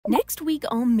Next week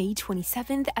on May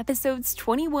 27th, episodes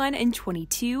 21 and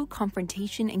 22,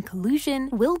 Confrontation and Collusion,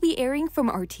 will be airing from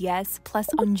RTS, plus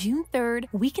on June 3rd,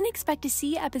 we can expect to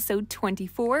see episode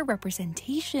 24,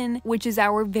 Representation, which is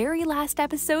our very last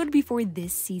episode before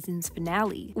this season's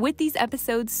finale. With these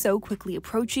episodes so quickly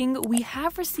approaching, we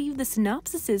have received the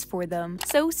synopsises for them.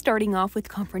 So starting off with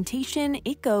Confrontation,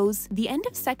 it goes, the end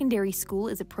of secondary school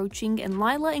is approaching and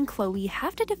Lila and Chloe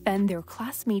have to defend their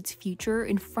classmates' future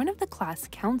in front of the class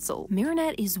council.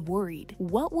 Marinette is worried.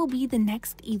 What will be the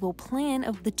next evil plan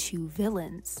of the two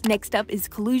villains? Next up is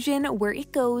Collusion, where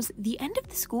it goes, the end of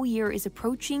the school year is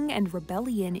approaching and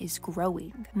rebellion is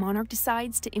growing. Monarch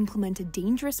decides to implement a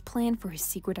dangerous plan for his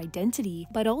secret identity,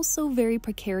 but also very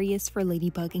precarious for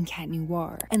Ladybug and Cat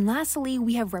Noir. And lastly,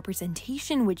 we have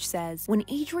Representation, which says, when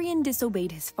Adrien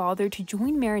disobeyed his father to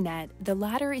join Marinette, the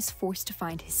latter is forced to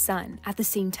find his son. At the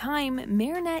same time,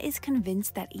 Marinette is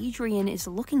convinced that Adrien is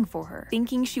looking for her.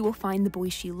 Thinking she will find the boy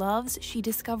she loves, she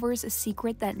discovers a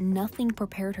secret that nothing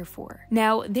prepared her for.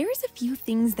 Now, there's a few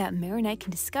things that Marinette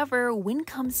can discover when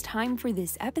comes time for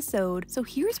this episode, so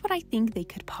here's what I think they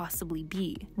could possibly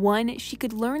be. 1. She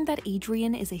could learn that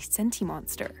Adrien is a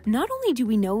sentimonster. Not only do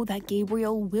we know that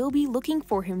Gabriel will be looking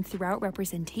for him throughout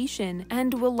Representation,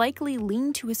 and will likely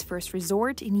lean to his first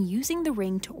resort in using the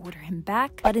ring to order him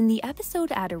back, but in the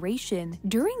episode Adoration,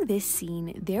 during this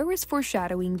scene, there is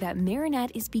foreshadowing that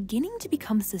Marinette is beginning to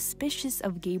become suspicious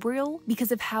of Gabriel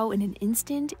because of how in an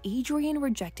instant Adrien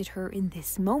rejected her in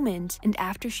this moment, and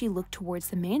after she looked towards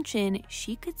the mansion,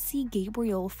 she could see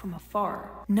Gabriel from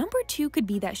afar. Number 2 could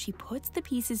be that she puts the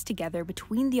pieces together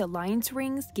between the alliance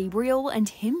rings, Gabriel, and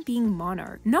him being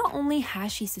Monarch. Not only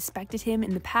has she suspected him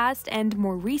in the past and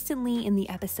more recently in the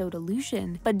episode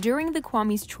Illusion, but during the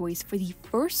Kwame's choice for the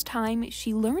first time,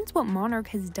 she learns what Monarch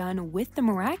has done with the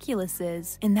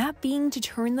Miraculouses, and that being to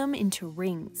turn them into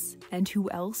rings. And who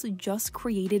else just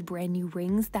created brand new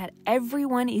rings that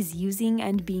everyone is using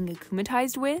and being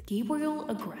akumatized with? Gabriel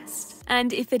Agreste.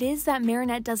 And if it is that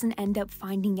Marinette doesn't end up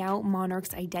finding out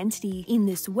Monarch's identity in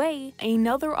this way,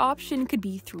 another option could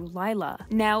be through Lila.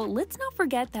 Now, let's not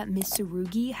forget that Miss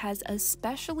Tsurugi has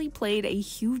especially played a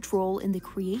huge role in the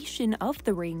creation of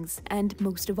the rings, and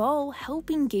most of all,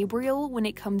 helping Gabriel when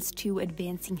it comes to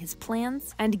advancing his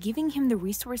plans and giving him the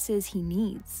resources he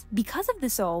needs. Because of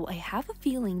this all, I have a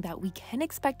feeling that we can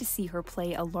expect to see her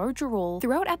play a larger role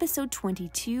throughout episode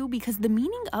 22 because the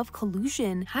meaning of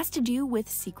collusion has to do with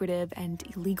secretive and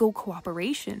illegal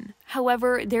cooperation.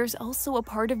 However, there's also a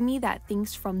part of me that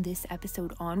thinks from this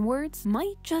episode onwards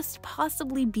might just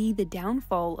possibly be the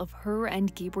downfall of her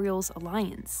and Gabriel's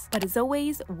alliance. But as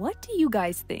always, what do you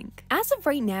guys think? As of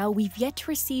right now, we've yet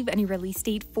to receive any release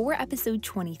date for episode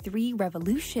 23,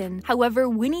 Revolution. However,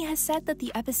 Winnie has said that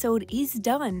the episode is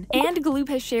done, and Gloop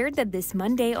has shared that this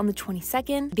Monday on the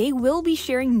 22nd, they will be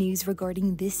sharing news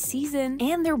regarding this season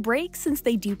and their break since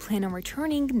they do plan on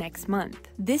returning next month.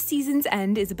 This season's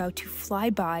end is about to fly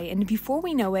by, and before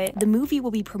we know it, the movie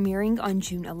will be premiering on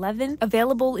June 11th,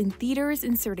 available in theaters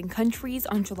in certain countries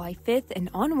on July 5th and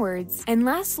onwards, and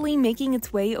lastly making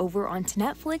its way over onto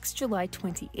Netflix July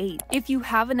 28th. If you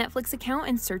have a Netflix account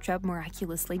and search up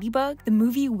Miraculous Ladybug, the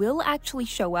movie will actually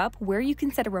show up where you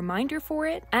can set a reminder for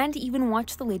it and even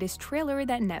watch the latest trailer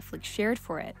that Netflix shared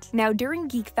for it. Now, during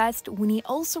GeekFest, Winnie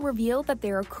also revealed that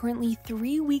there are currently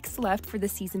 3 weeks left for the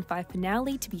season 5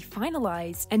 finale to be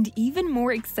finalized, and even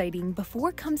more exciting, before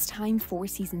it comes time for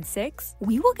season 6,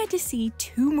 we will get to see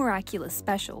 2 Miraculous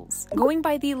specials. Going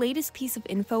by the latest piece of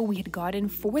info we had gotten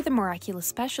for the Miraculous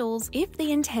specials, if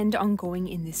they intend on going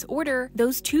in this order,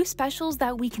 those 2 specials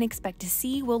that we can expect to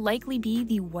see will likely be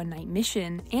the One Night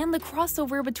Mission and the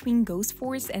crossover between Ghost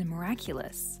Force and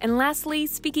Miraculous. And lastly,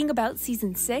 speaking about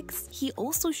season 6, he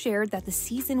also shared that the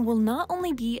season will not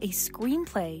only be a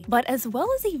screenplay, but as well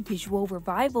as a visual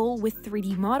revival with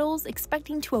 3D models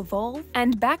expecting to evolve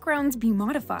and backgrounds be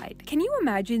modified. Can you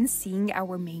imagine seeing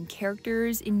our main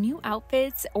characters in new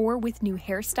outfits or with new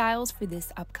hairstyles for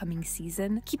this upcoming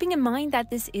season? Keeping in mind that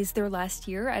this is their last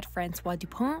year at Francois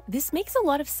Dupont, this makes a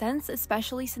lot of sense,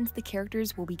 especially since the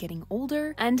characters will be getting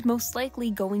older and most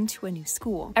likely going to a new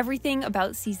school. Everything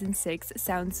about season 6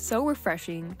 sounds so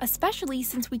refreshing, especially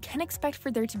since we can expect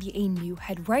for there to be a new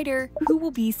head writer who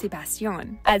will be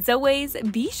Sebastian. As always,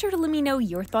 be sure to let me know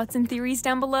your thoughts and theories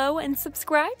down below and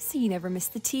subscribe so you never miss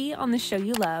the tea on the show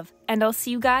you love. And I'll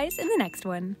see you guys in the next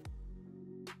one.